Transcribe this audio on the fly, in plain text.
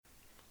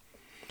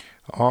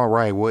All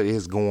right, what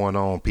is going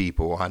on,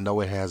 people? I know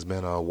it has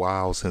been a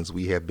while since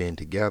we have been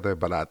together,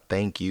 but I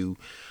thank you.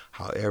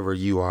 However,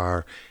 you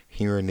are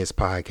hearing this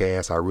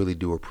podcast, I really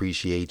do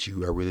appreciate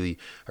you. I really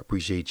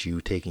appreciate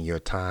you taking your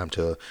time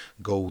to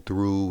go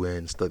through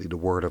and study the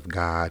Word of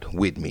God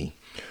with me.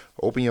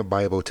 Open your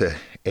Bible to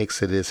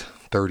Exodus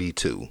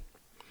 32.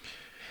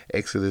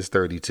 Exodus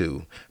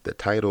 32. The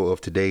title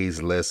of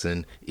today's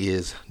lesson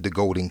is The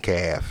Golden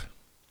Calf.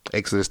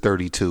 Exodus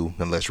 32,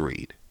 and let's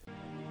read.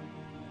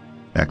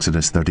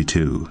 Exodus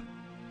 32.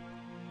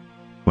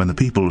 When the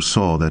people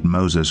saw that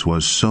Moses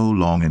was so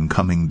long in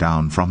coming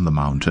down from the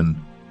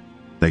mountain,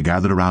 they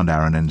gathered around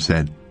Aaron and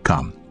said,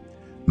 "Come,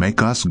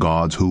 make us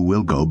gods who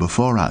will go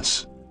before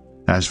us.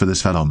 As for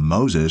this fellow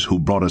Moses who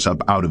brought us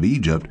up out of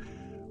Egypt,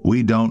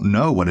 we don't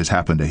know what has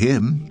happened to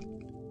him."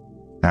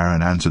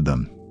 Aaron answered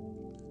them,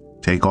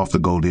 "Take off the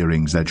gold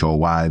earrings that your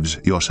wives,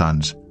 your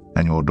sons,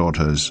 and your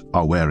daughters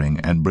are wearing,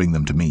 and bring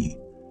them to me."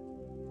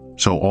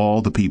 So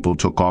all the people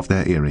took off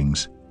their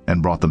earrings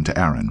and brought them to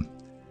Aaron.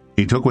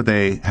 He took what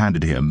they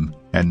handed him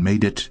and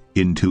made it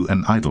into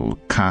an idol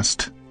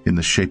cast in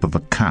the shape of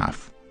a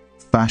calf,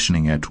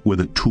 fashioning it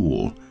with a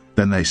tool.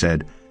 Then they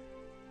said,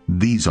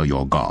 "These are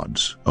your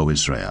gods, O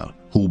Israel,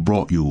 who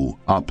brought you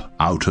up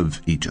out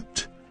of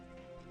Egypt."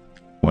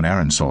 When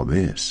Aaron saw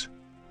this,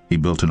 he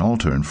built an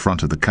altar in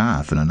front of the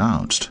calf and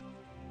announced,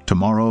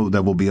 "Tomorrow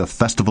there will be a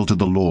festival to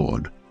the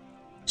Lord."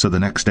 So the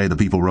next day the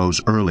people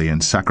rose early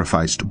and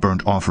sacrificed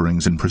burnt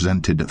offerings and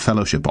presented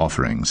fellowship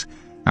offerings.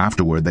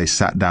 Afterward they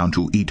sat down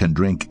to eat and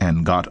drink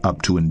and got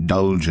up to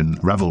indulge in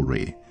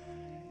revelry.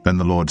 Then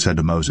the Lord said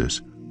to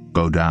Moses,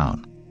 "Go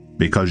down,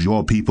 because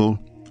your people,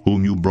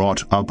 whom you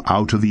brought up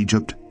out of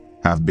Egypt,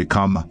 have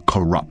become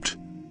corrupt.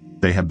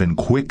 They have been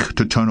quick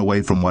to turn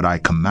away from what I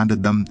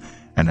commanded them,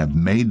 and have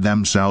made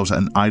themselves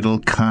an idol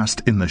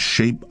cast in the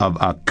shape of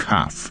a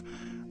calf.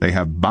 They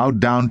have bowed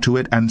down to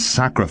it and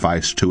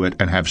sacrificed to it,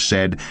 and have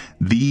said,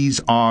 'These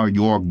are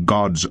your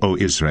gods, O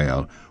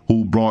Israel,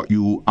 who brought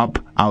you up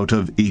out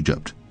of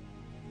Egypt.'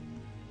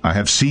 I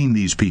have seen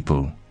these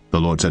people," the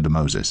Lord said to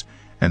Moses,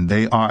 "and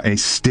they are a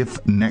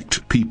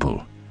stiff-necked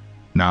people.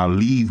 Now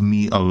leave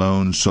me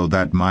alone, so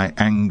that my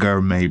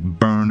anger may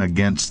burn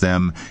against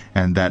them,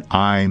 and that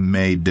I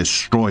may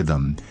destroy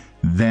them.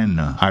 Then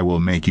I will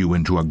make you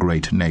into a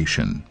great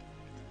nation."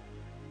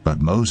 But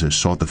Moses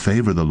sought the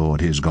favor of the Lord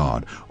his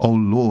God. "O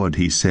Lord,"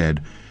 he said,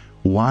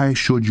 "why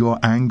should your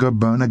anger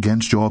burn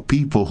against your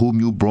people, whom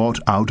you brought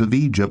out of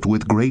Egypt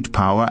with great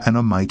power and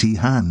a mighty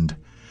hand?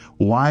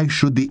 Why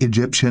should the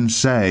Egyptians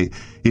say,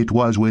 'It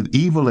was with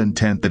evil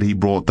intent that he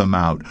brought them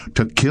out,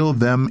 to kill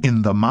them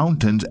in the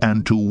mountains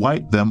and to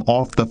wipe them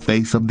off the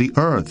face of the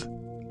earth'?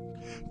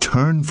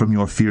 Turn from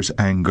your fierce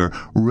anger,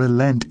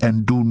 relent,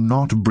 and do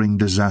not bring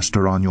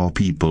disaster on your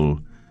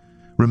people.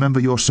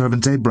 Remember your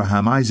servants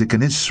Abraham, Isaac,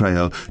 and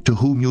Israel, to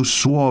whom you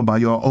swore by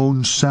your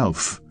own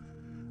self.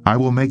 I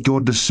will make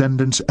your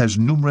descendants as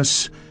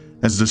numerous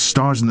as the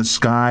stars in the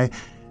sky,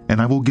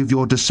 and I will give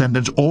your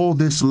descendants all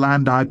this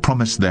land I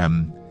promised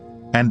them,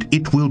 and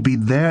it will be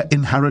their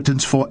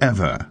inheritance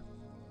forever."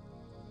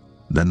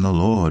 Then the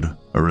Lord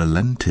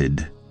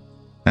relented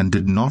and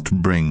did not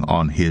bring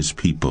on his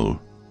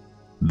people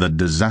the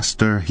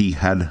disaster he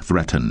had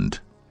threatened.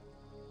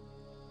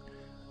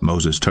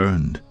 Moses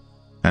turned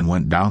and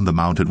went down the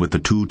mountain with the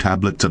 2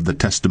 tablets of the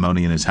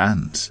testimony in his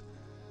hands.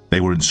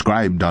 They were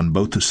inscribed on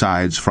both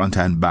sides, front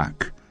and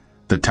back.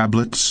 The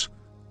tablets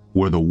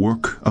were the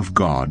work of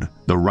God.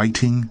 The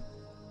writing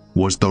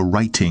was the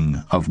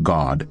writing of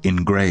God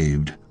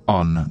engraved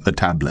on the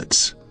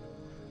tablets.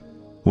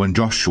 When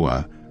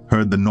Joshua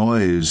heard the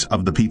noise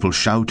of the people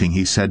shouting,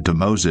 he said to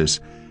Moses,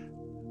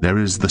 "There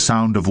is the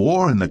sound of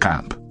war in the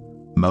camp."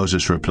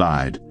 Moses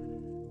replied,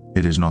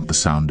 "It is not the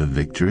sound of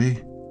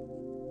victory.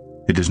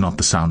 It is not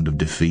the sound of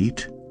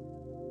defeat.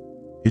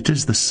 It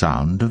is the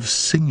sound of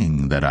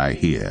singing that I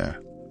hear."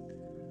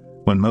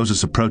 When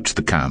Moses approached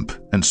the camp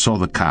and saw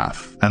the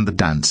calf and the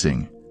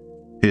dancing,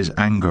 his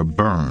anger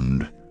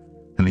burned,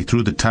 and he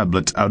threw the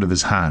tablets out of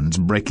his hands,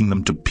 breaking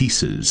them to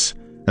pieces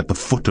at the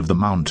foot of the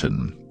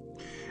mountain.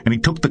 And he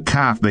took the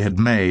calf they had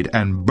made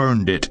and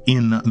burned it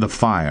in the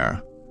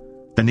fire.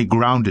 Then he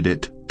grounded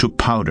it to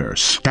powder,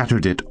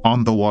 scattered it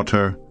on the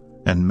water,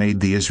 and made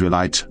the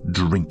Israelites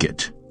drink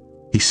it.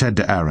 He said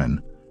to Aaron,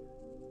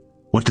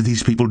 "What did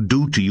these people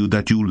do to you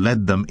that you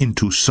led them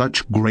into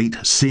such great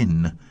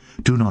sin?"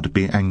 "Do not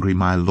be angry,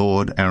 my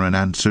lord," Aaron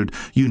answered.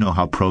 "You know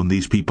how prone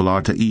these people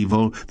are to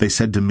evil. They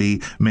said to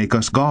me, 'Make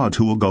us gods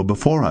who will go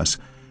before us.'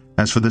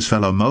 As for this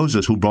fellow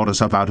Moses who brought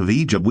us up out of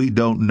Egypt, we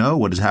don't know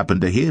what has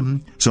happened to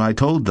him. So I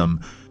told them,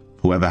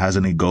 'Whoever has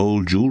any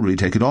gold jewelry,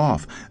 take it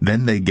off.'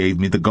 Then they gave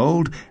me the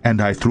gold,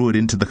 and I threw it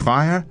into the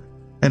fire,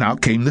 and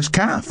out came this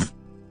calf."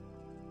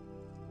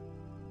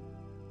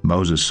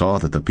 Moses saw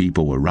that the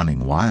people were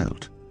running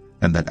wild,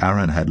 and that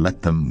Aaron had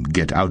let them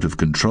get out of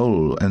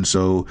control, and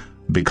so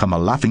become a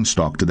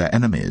laughingstock to their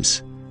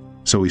enemies.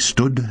 So he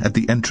stood at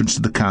the entrance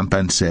to the camp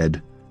and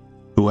said,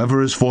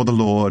 "Whoever is for the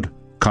Lord,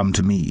 come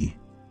to me."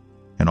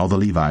 And all the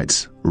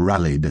Levites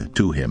rallied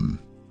to him.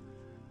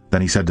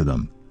 Then he said to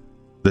them,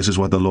 This is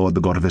what the Lord,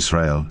 the God of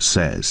Israel,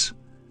 says.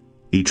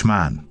 Each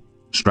man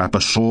strap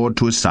a sword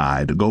to his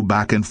side, go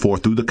back and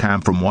forth through the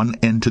camp from one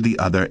end to the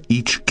other,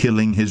 each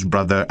killing his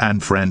brother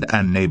and friend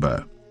and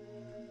neighbor."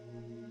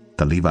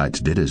 The Levites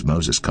did as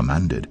Moses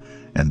commanded,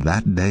 and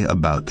that day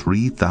about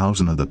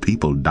 3,000 of the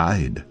people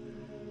died.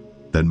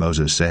 Then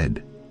Moses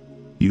said,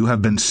 "You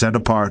have been set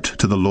apart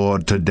to the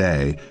Lord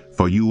today,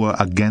 for you were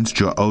against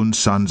your own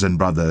sons and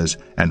brothers,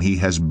 and he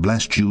has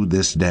blessed you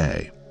this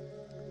day."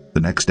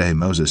 The next day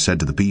Moses said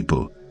to the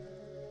people,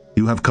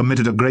 "You have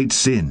committed a great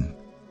sin.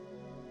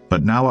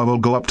 But now I will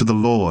go up to the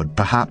Lord.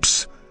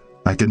 Perhaps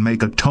I can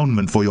make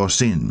atonement for your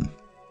sin."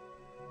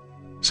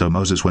 So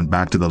Moses went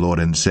back to the Lord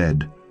and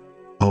said,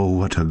 "Oh,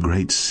 what a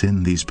great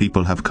sin these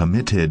people have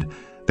committed.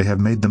 They have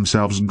made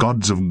themselves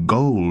gods of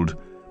gold.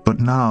 But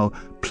now,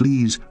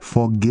 please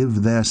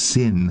forgive their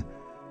sin.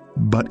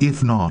 But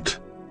if not,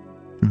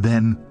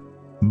 then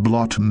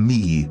blot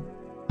me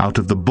out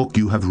of the book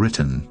you have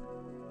written."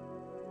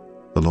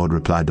 The Lord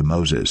replied to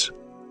Moses,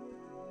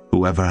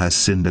 "Whoever has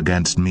sinned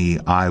against me,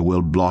 I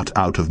will blot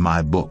out of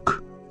my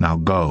book. Now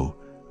go,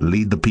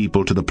 lead the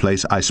people to the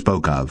place I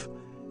spoke of,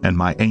 and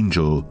my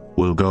angel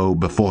will go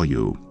before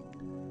you.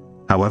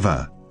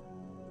 However,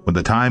 when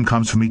the time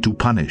comes for me to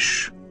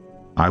punish,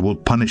 I will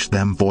punish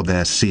them for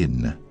their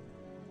sin."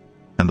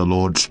 And the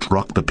Lord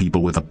struck the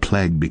people with a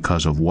plague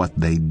because of what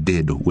they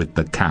did with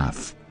the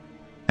calf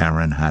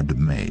Aaron had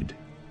made.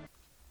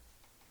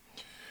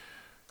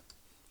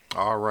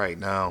 All right,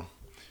 now,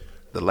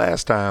 the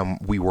last time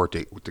we worked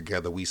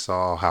together, we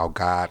saw how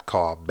God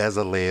called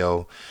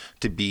Bezalel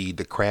to be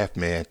the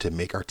craftsman to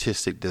make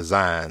artistic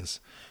designs.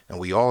 And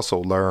we also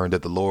learned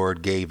that the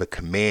Lord gave a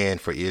command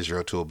for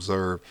Israel to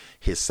observe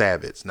his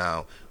Sabbaths.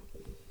 Now,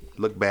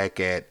 look back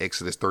at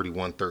Exodus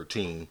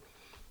 31:13,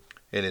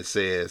 and it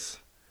says,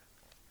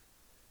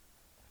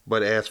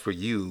 "But as for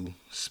you,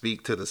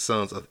 speak to the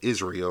sons of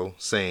Israel,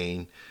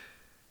 saying,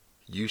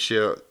 you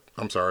shall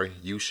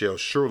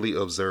surely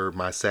observe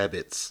my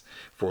Sabbaths,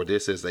 for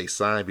this is a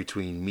sign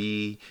between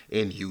me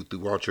and you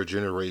throughout your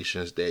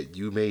generations, that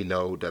you may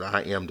know that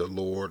I am the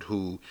Lord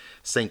who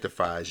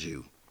sanctifies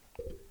you."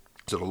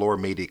 So the Lord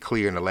made it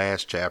clear in the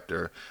last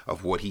chapter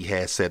of what he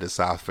had set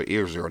aside for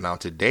Israel. Now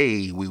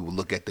today we will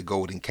look at the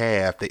golden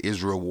calf that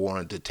Israel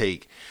wanted to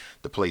take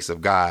the place of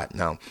God.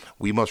 Now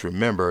we must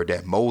remember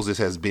that Moses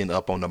has been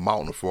up on the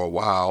mountain for a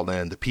while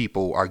and the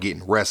people are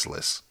getting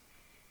restless.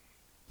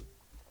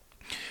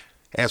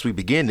 As we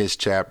begin this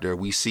chapter,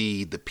 we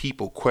see the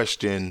people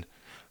question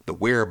the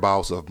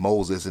whereabouts of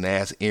Moses and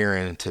ask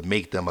Aaron to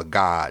make them a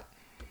god.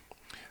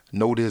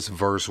 Notice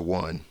verse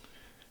 1.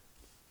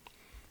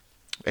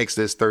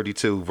 Exodus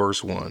 32,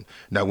 verse 1.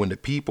 "Now when the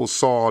people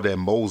saw that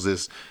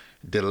Moses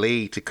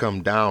delayed to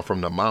come down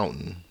from the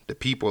mountain, the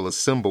people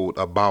assembled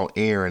about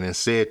Aaron and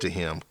said to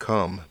him,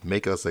 'Come,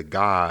 make us a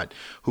god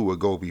who will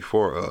go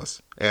before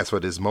us. As for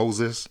this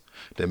Moses,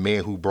 the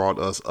man who brought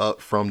us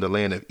up from the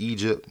land of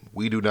Egypt,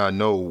 we do not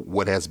know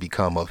what has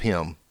become of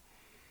him.'"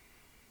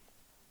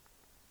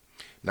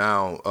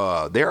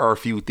 Now, there are a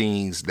few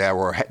things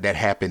that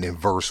happened in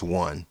verse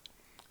 1.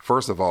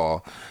 First of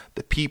all,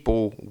 the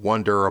people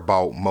wonder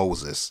about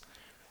Moses.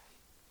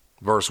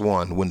 Verse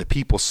 1, when the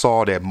people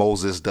saw that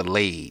Moses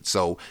delayed.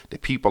 So the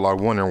people are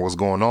wondering what's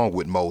going on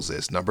with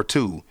Moses. Number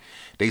 2,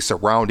 they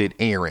surrounded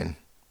Aaron.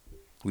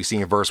 We see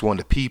in verse 1,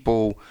 the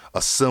people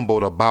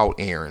assembled about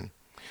Aaron.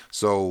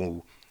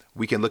 So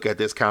we can look at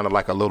this kind of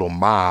like a little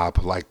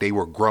mob, like they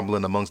were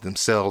grumbling amongst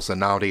themselves, and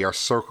now they are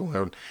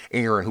circling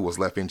Aaron, who was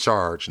left in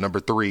charge. Number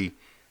 3,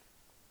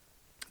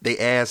 they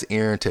asked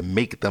Aaron to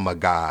make them a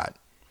god.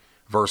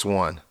 Verse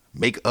 1,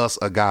 make us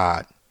a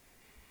god.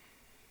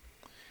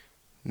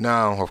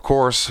 Now, of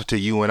course, to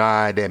you and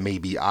I, that may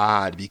be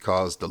odd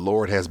because the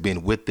Lord has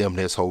been with them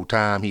this whole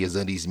time. He has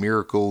done these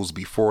miracles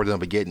before them,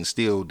 but yet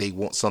still they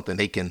want something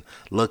they can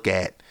look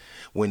at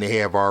when they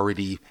have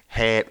already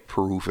had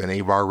proof and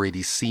they've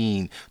already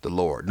seen the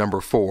Lord. Number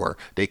 4,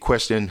 they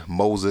question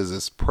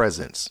Moses'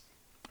 presence.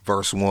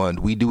 Verse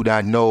 1, we do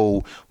not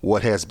know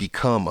what has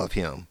become of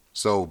him.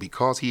 So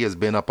because he has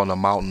been up on the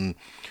mountain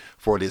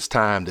for this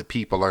time, the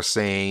people are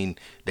saying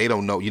they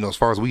don't know, as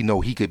far as we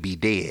know, he could be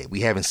dead. We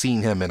haven't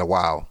seen him in a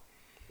while.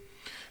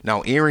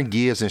 Now, Aaron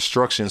gives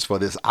instructions for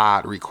this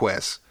odd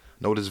request.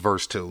 Notice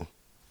verse 2.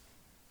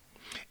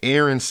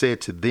 Aaron said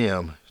to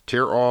them,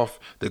 tear off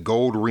the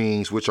gold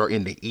rings which are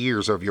in the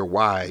ears of your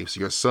wives,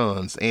 your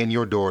sons, and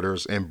your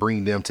daughters, and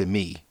bring them to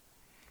me.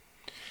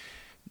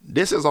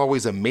 This has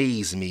always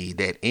amazed me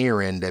that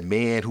Aaron, the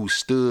man who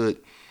stood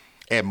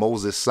at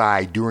Moses'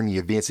 side during the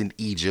events in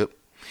Egypt,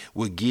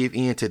 would give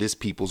in to this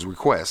people's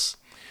requests.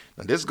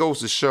 Now, this goes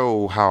to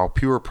show how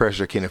peer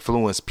pressure can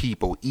influence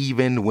people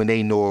even when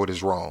they know it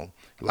is wrong.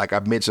 Like I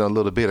mentioned a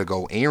little bit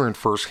ago, Aaron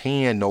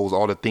firsthand knows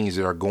all the things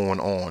that are going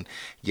on,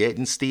 yet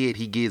instead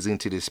he gives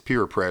into this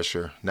peer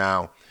pressure.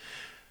 Now,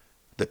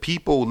 the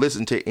people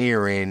listen to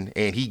Aaron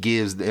and he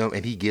gives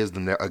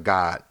them a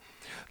god.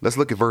 Let's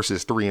look at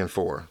verses 3 and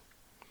 4.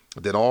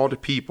 Then all the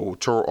people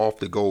tore off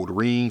the gold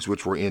rings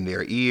which were in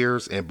their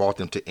ears and brought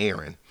them to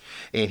Aaron.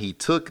 And he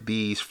took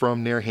these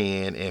from their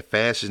hand and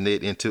fashioned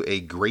it into a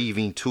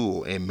graving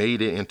tool and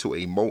made it into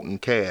a molten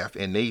calf.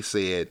 And they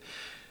said,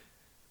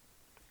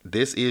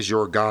 "This is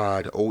your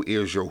God, O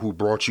Israel, who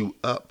brought you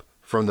up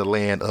from the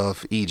land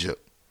of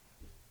Egypt."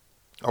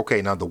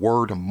 Okay, now the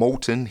word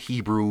molten,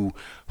 Hebrew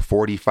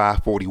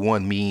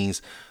 4541,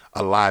 means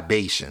a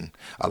libation.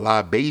 A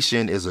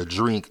libation is a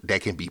drink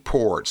that can be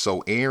poured.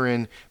 So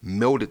Aaron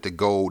melted the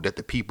gold that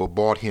the people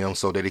bought him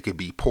so that it could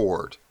be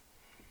poured.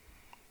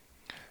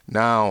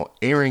 Now,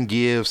 Aaron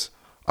gives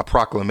a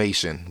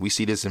proclamation. We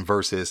see this in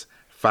verses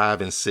 5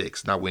 and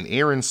 6. Now, when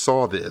Aaron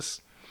saw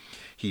this,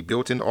 he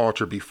built an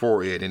altar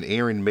before it, and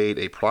Aaron made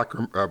a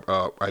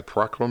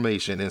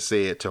proclamation and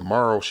said,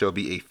 "Tomorrow shall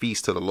be a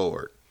feast to the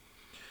Lord."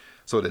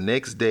 So the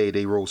next day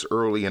they rose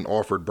early and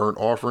offered burnt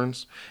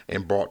offerings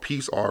and brought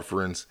peace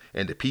offerings,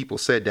 and the people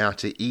sat down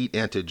to eat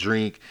and to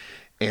drink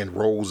and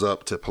rose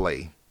up to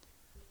play.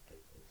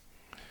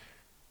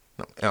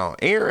 Now,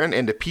 Aaron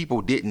and the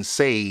people didn't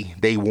say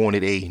they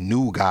wanted a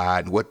new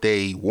God. What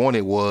they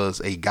wanted was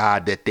a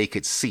God that they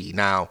could see.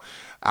 Now,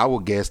 I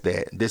would guess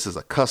that this is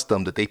a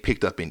custom that they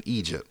picked up in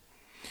Egypt.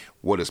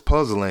 What is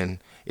puzzling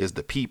is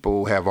the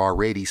people have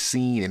already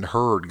seen and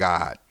heard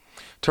God.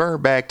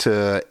 Turn back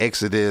to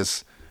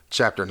Exodus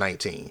chapter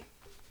 19.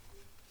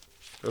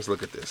 Let's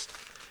look at this.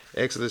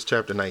 Exodus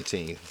chapter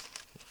 19.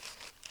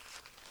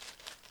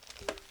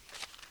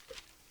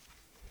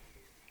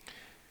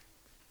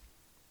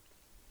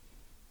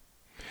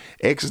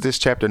 Exodus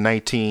chapter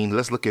 19,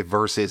 let's look at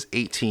verses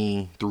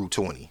 18 through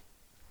 20.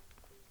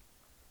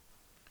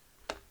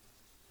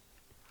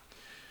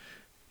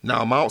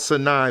 Now Mount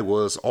Sinai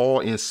was all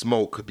in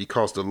smoke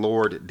because the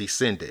Lord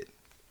descended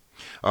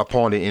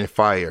upon it in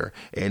fire,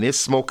 and its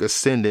smoke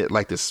ascended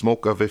like the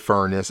smoke of a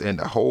furnace, and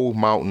the whole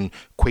mountain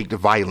quaked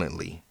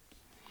violently.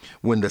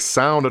 When the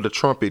sound of the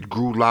trumpet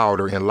grew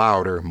louder and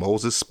louder,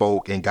 Moses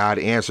spoke, and God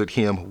answered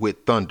him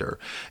with thunder.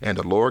 And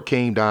the Lord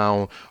came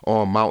down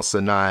on Mount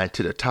Sinai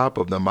to the top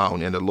of the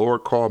mountain, and the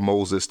Lord called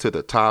Moses to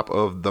the top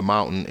of the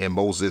mountain, and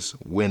Moses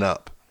went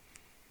up.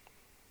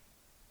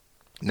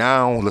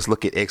 Now let's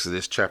look at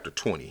Exodus chapter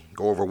 20.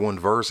 Go over one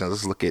verse and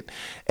let's look at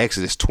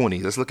Exodus 20.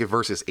 Let's look at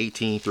verses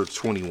 18 through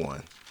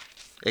 21.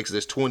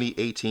 Exodus 20,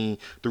 18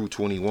 through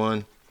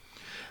 21.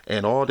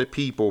 And all the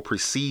people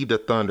perceived the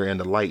thunder and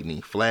the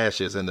lightning,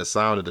 flashes and the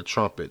sound of the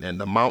trumpet and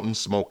the mountain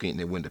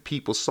smoking. And when the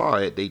people saw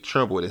it, they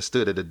trembled and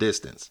stood at a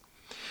distance.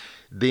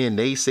 Then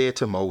they said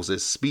to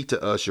Moses, "Speak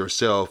to us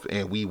yourself,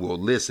 and we will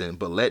listen,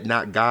 but let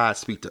not God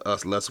speak to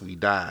us, lest we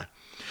die."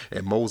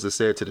 And Moses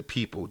said to the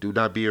people, "Do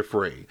not be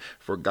afraid,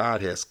 for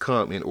God has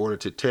come in order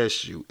to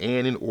test you,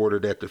 and in order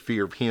that the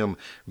fear of him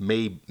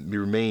may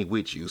remain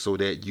with you, so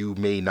that you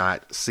may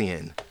not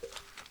sin."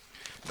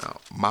 Now,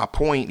 my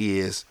point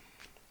is,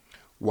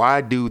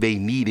 why do they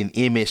need an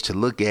image to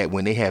look at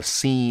when they have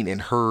seen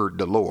and heard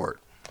the Lord?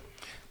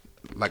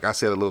 Like I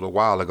said a little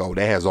while ago,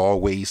 that has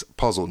always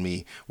puzzled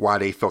me, why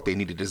they felt they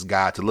needed this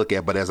God to look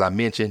at. But as I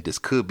mentioned, this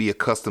could be a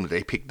custom that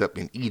they picked up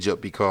in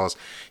Egypt, because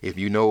if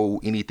you know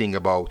anything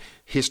about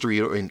history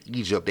in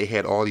Egypt, they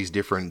had all these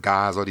different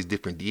gods, all these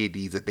different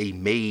deities that they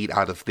made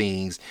out of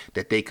things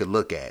that they could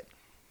look at.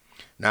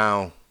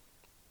 Now,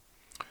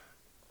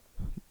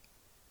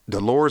 the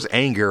Lord's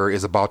anger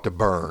is about to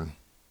burn.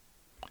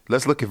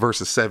 Let's look at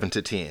verses 7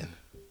 to 10.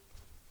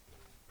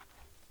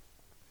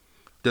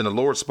 Then the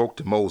Lord spoke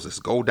to Moses,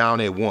 "Go down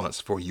at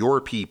once, for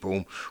your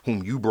people,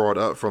 whom you brought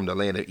up from the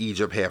land of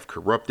Egypt, have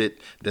corrupted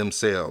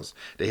themselves.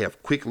 They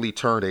have quickly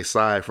turned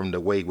aside from the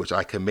way which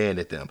I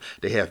commanded them.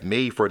 They have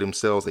made for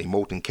themselves a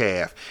molten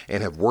calf,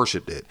 and have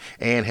worshipped it,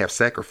 and have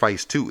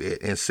sacrificed to it,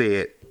 and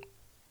said,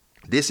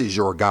 'This is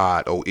your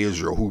God, O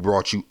Israel, who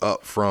brought you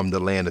up from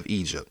the land of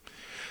Egypt.'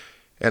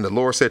 And the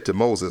Lord said to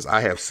Moses, 'I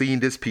have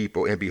seen this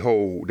people, and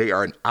behold, they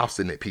are an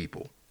obstinate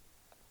people.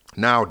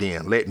 Now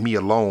then, let me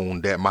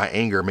alone, that my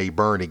anger may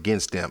burn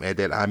against them, and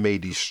that I may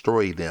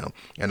destroy them,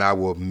 and I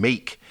will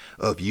make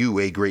of you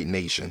a great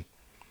nation.'"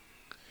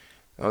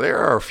 Now, there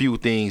are a few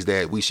things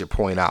that we should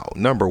point out.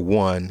 Number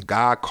one,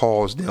 God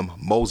calls them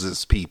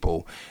Moses'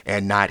 people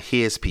and not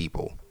his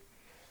people.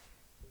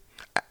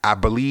 I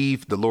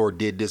believe the Lord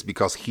did this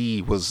because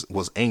he was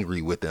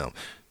angry with them.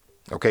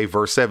 Okay,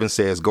 verse 7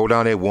 says, "Go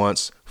down at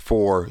once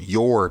for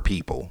your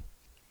people."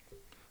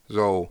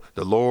 So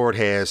the Lord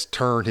has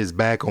turned his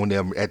back on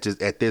them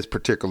at this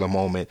particular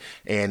moment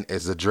and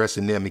is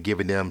addressing them and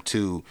giving them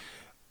to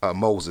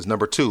Moses.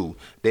 Number two,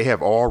 they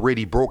have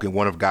already broken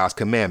one of God's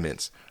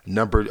commandments.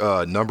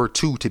 Number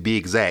two, to be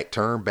exact.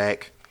 Turn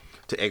back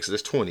to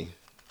Exodus 20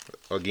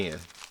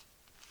 again.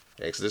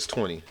 Exodus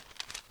 20.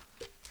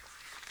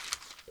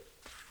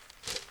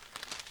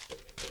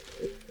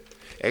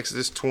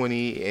 Exodus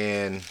 20,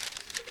 and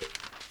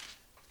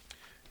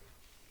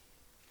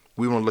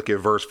we want to look at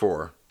verse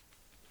 4.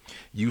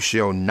 "You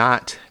shall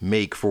not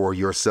make for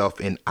yourself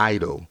an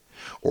idol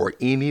or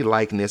any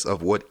likeness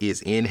of what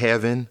is in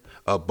heaven,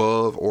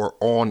 above, or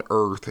on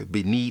earth,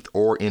 beneath,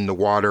 or in the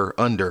water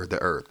under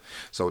the earth."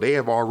 So they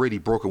have already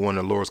broken one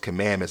of the Lord's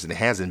commandments, and it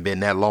hasn't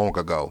been that long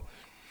ago.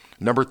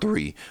 Number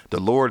 3, the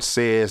Lord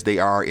says they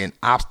are an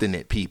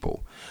obstinate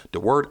people. The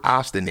word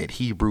obstinate,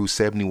 Hebrews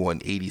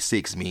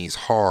 71:86, means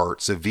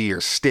hard,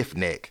 severe, stiff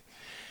neck.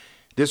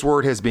 This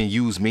word has been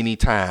used many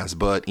times,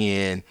 but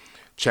in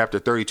chapter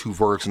 32,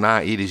 verse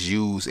 9, it is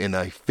used in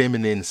a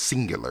feminine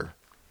singular.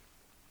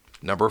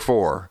 Number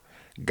 4,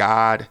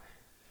 God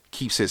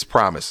keeps his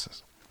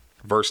promises.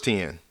 Verse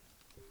 10.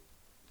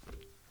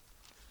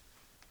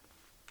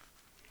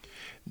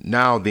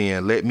 Now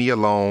then, let me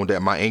alone,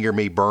 that my anger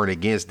may burn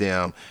against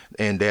them,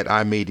 and that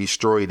I may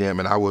destroy them,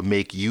 and I will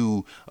make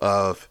you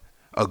of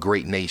a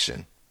great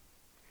nation.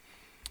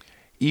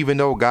 Even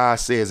though God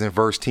says in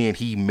verse 10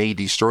 he may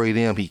destroy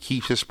them, he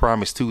keeps his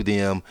promise to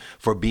them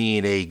for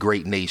being a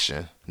great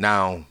nation.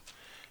 Now,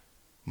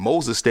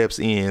 Moses steps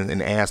in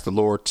and asks the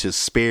Lord to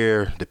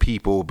spare the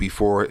people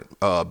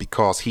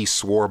because he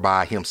swore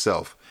by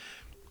himself.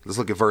 Let's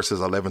look at verses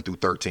 11 through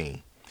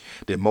 13.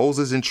 Then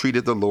Moses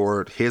entreated the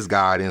Lord his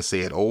God and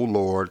said, O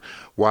Lord,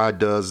 why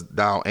does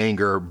thou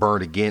anger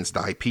burn against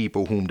thy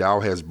people whom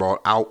thou hast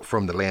brought out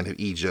from the land of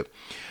Egypt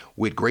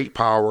with great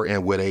power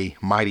and with a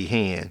mighty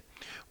hand?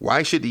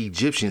 Why should the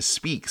Egyptians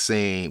speak,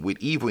 saying, with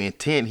evil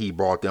intent he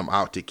brought them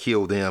out to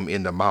kill them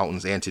in the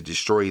mountains and to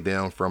destroy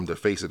them from the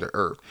face of the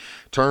earth?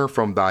 Turn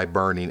from thy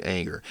burning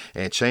anger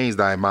and change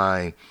thy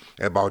mind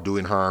about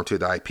doing harm to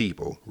thy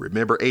people.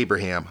 Remember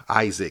Abraham,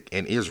 Isaac,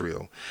 and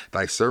Israel,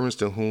 thy servants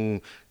to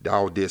whom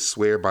thou didst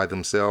swear by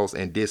themselves,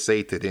 and didst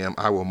say to them,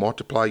 I will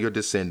multiply your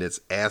descendants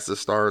as the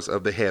stars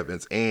of the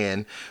heavens,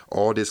 and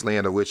all this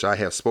land of which I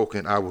have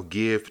spoken I will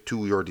give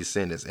to your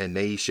descendants, and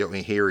they shall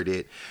inherit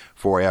it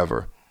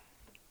forever.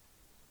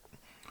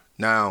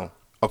 Now,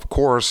 of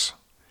course,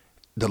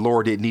 the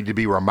Lord didn't need to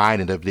be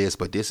reminded of this,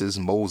 but this is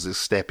Moses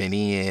stepping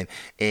in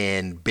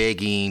and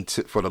begging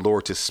for the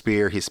Lord to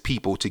spare his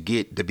people to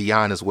be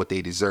honest, what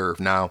they deserve.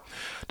 Now,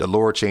 the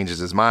Lord changes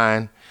his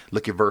mind.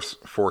 Look at verse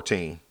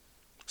 14.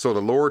 So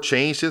the Lord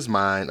changed his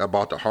mind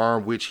about the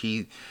harm which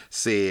he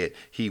said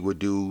he would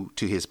do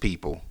to his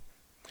people.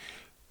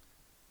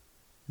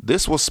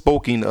 This was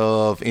spoken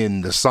of in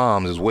the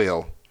Psalms as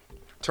well.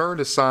 Turn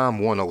to Psalm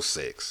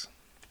 106.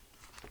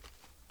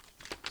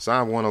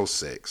 Psalm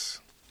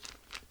 106.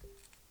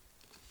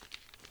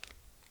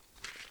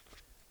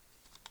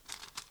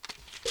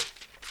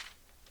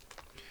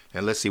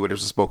 And let's see what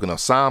this is spoken of.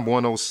 Psalm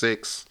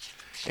 106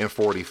 and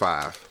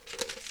 45.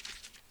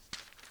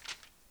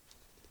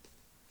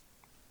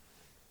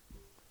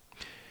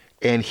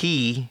 And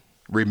he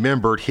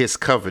remembered his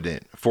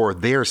covenant for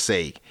their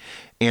sake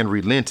and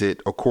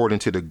relented according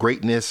to the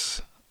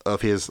greatness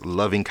of his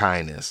loving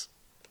kindness.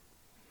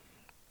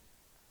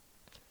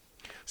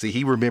 See,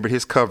 he remembered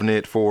his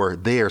covenant for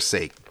their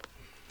sake.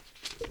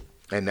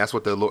 And that's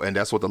what the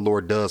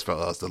Lord does for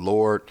us. The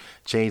Lord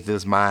changed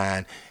his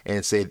mind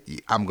and said,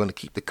 I'm going to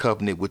keep the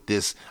covenant with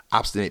this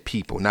obstinate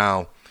people.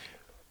 Now,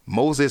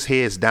 Moses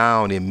heads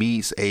down and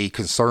meets a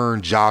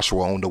concerned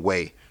Joshua on the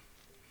way.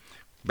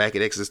 Back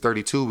at Exodus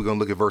 32, we're going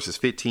to look at verses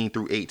 15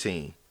 through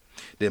 18.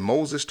 Then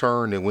Moses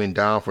turned and went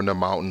down from the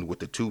mountain with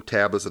the 2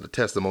 tablets of the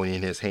testimony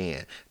in his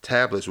hand.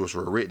 Tablets which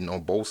were written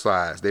on both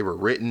sides. They were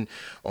written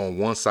on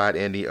one side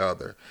and the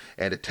other.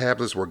 And the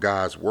tablets were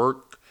God's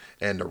work,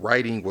 and the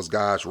writing was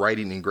God's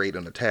writing engraved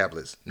on the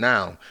tablets.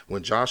 Now,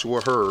 when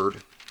Joshua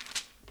heard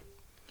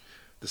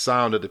the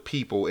sound of the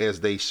people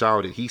as they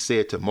shouted, he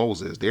said to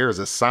Moses, there is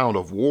a sound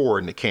of war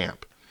in the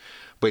camp.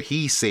 But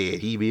he said,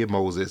 he being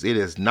Moses, it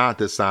is not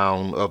the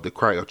sound of the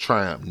cry of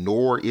triumph,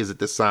 nor is it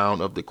the sound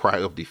of the cry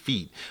of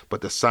defeat,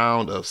 but the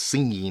sound of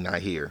singing I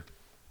hear.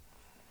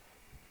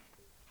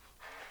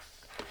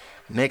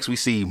 Next, we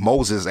see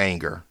Moses'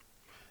 anger.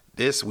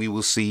 This we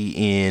will see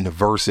in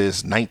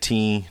verses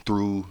 19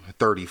 through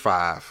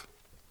 35.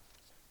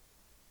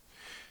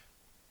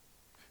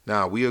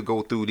 Now, we'll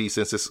go through these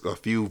since it's a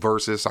few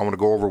verses. I want to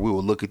go over. We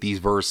will look at these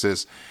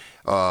verses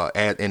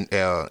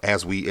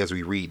as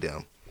we read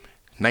them.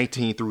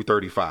 19 through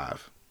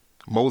 35.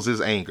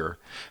 Moses' anger.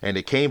 And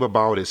it came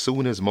about as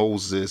soon as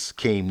Moses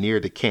came near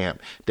the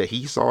camp that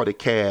he saw the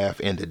calf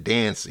and the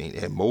dancing,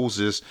 and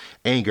Moses'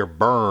 anger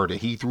burned,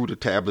 and he threw the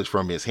tablets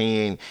from his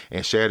hand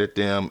and shattered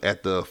them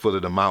at the foot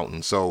of the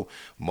mountain. So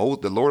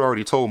the Lord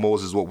already told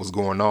Moses what was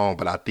going on,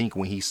 but I think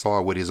when he saw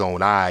it with his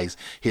own eyes,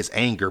 his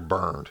anger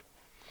burned.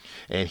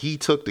 And he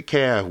took the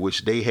calf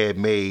which they had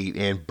made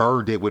and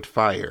burned it with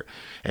fire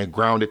and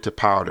ground it to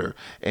powder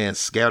and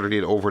scattered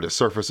it over the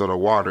surface of the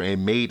water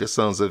and made the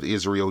sons of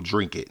Israel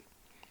drink it.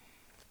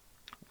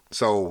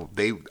 So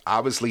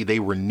they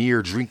were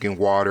near drinking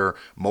water.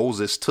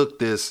 Moses took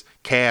this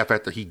calf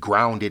after he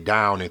ground it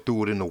down and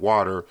threw it in the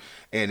water,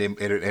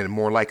 and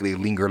more likely it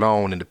lingered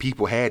on, and the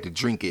people had to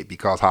drink it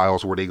because how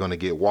else were they going to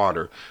get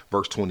water?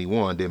 Verse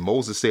 21, then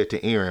Moses said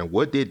to Aaron,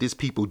 what did this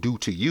people do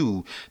to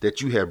you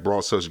that you have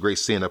brought such great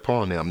sin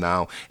upon them?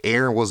 Now,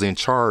 Aaron was in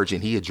charge,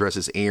 and he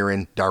addresses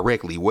Aaron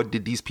directly. What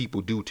did these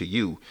people do to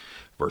you?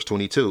 Verse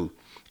 22,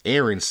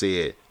 Aaron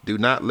said, do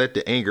not let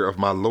the anger of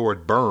my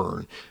Lord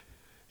burn.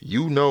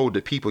 You know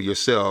the people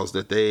yourselves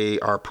that they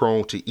are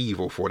prone to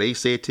evil, for they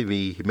said to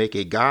me, make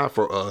a God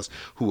for us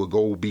who will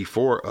go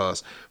before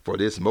us. For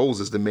this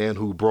Moses, the man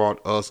who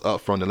brought us up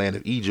from the land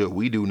of Egypt,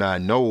 we do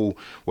not know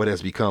what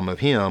has become of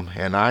him.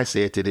 And I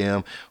said to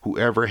them,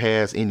 whoever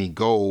has any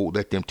gold,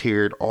 let them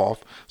tear it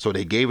off. So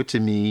they gave it to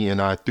me,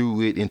 and I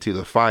threw it into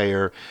the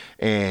fire,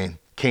 and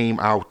came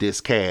out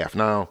this calf.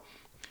 Now,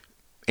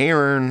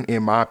 Aaron,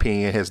 in my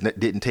opinion,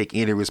 didn't take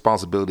any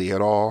responsibility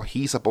at all.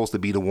 He's supposed to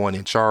be the one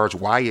in charge.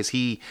 Why is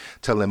he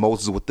telling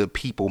Moses what the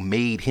people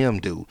made him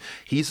do?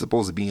 He's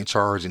supposed to be in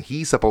charge, and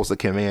he's supposed to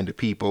command the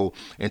people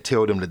and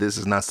tell them that this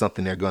is not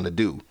something they're going to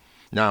do.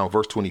 Now,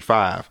 verse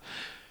 25.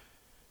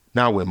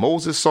 Now, when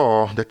Moses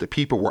saw that the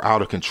people were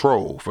out of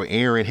control, for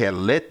Aaron had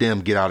let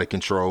them get out of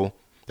control,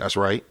 that's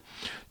right,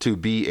 to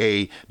be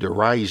a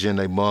derision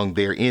among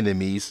their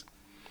enemies,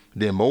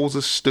 then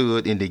Moses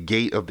stood in the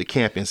gate of the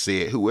camp and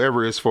said,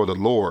 whoever is for the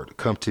Lord,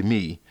 come to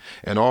me.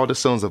 And all the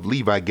sons of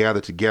Levi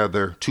gathered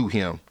together to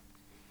him.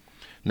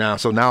 Now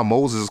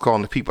Moses is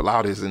calling the people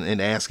out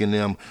and asking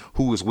them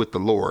who is with the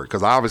Lord,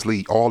 because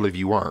obviously all of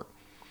you aren't.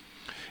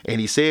 And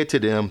he said to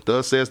them,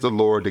 thus says the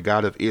Lord, the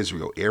God of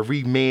Israel,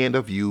 every man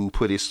of you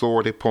put his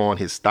sword upon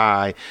his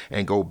thigh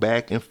and go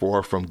back and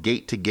forth from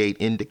gate to gate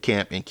in the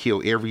camp and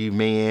kill every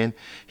man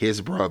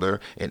his brother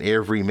and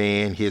every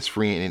man his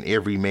friend and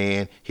every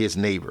man his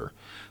neighbor.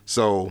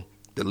 So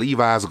the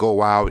Levites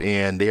go out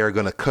and they are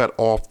going to cut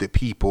off the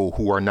people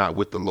who are not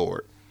with the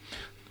Lord.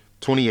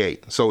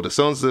 28. So the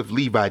sons of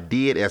Levi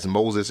did as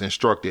Moses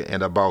instructed,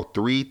 and about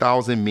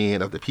 3,000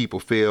 men of the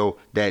people fell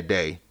that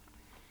day.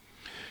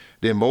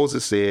 Then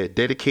Moses said,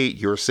 dedicate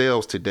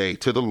yourselves today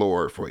to the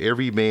Lord, for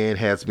every man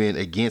has been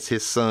against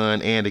his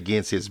son and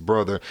against his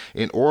brother,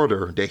 in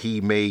order that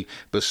he may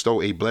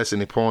bestow a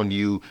blessing upon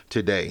you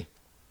today.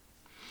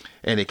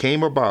 And it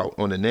came about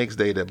on the next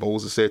day that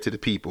Moses said to the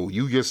people,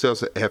 you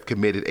yourselves have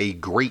committed a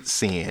great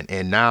sin,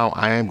 and now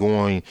I am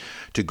going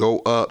to go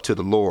up to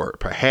the Lord.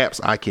 Perhaps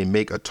I can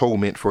make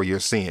atonement for your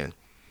sin.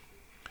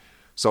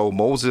 So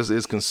Moses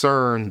is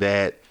concerned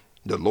that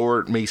the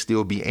Lord may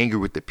still be angry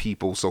with the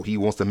people, so he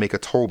wants to make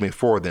atonement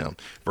for them.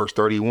 Verse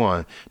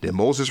 31, then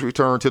Moses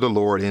returned to the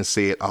Lord and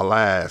said,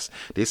 alas,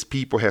 this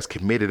people has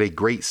committed a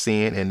great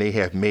sin, and they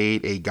have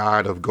made a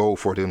god of gold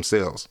for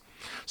themselves.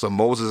 So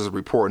Moses is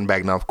reporting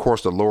back. Now, of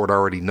course, the Lord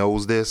already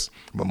knows this,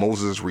 but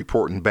Moses is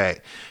reporting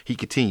back. He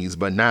continues,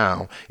 but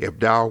now, if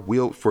thou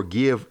wilt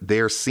forgive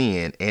their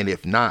sin, and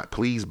if not,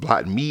 please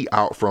blot me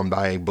out from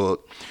thy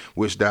book,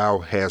 which thou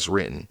hast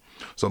written.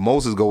 So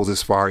Moses goes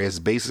as far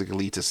as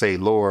basically to say,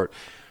 Lord,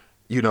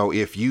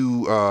 if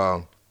you,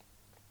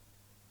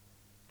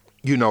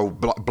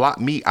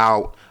 blot me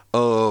out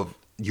of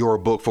your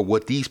book for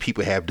what these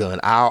people have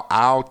done,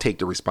 I'll take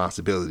the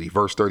responsibility.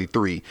 Verse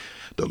 33,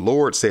 the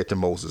Lord said to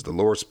Moses, the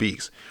Lord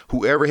speaks,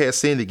 whoever has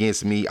sinned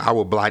against me, I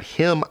will blot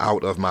him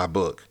out of my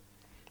book.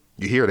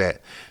 You hear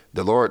that?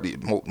 The Lord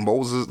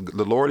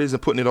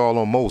isn't putting it all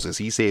on Moses.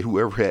 He said,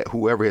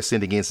 whoever has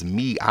sinned against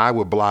me, I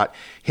will blot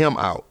him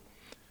out.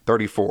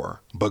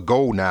 34. But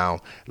go now,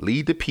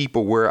 lead the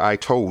people where I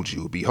told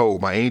you. Behold,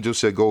 my angel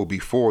shall go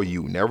before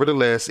you.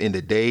 Nevertheless, in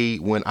the day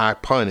when I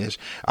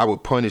will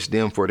punish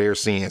them for their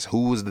sins.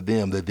 Who is the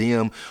them? The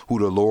them who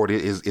the Lord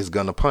is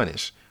going to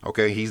punish.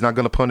 Okay, he's not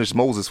going to punish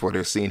Moses for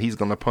their sin. He's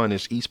going to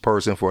punish each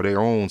person for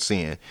their own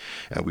sin.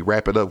 And we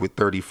wrap it up with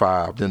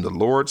 35. Then the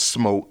Lord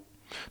smote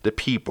the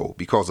people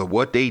because of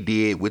what they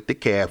did with the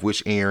calf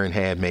which Aaron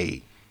had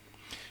made.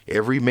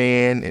 Every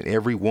man and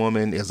every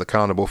woman is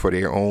accountable for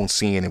their own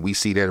sin, and we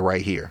see that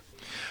right here.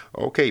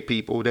 Okay,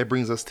 people, that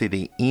brings us to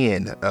the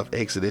end of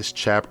Exodus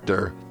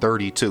chapter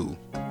 32.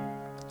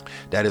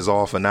 That is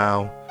all for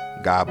now.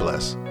 God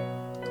bless.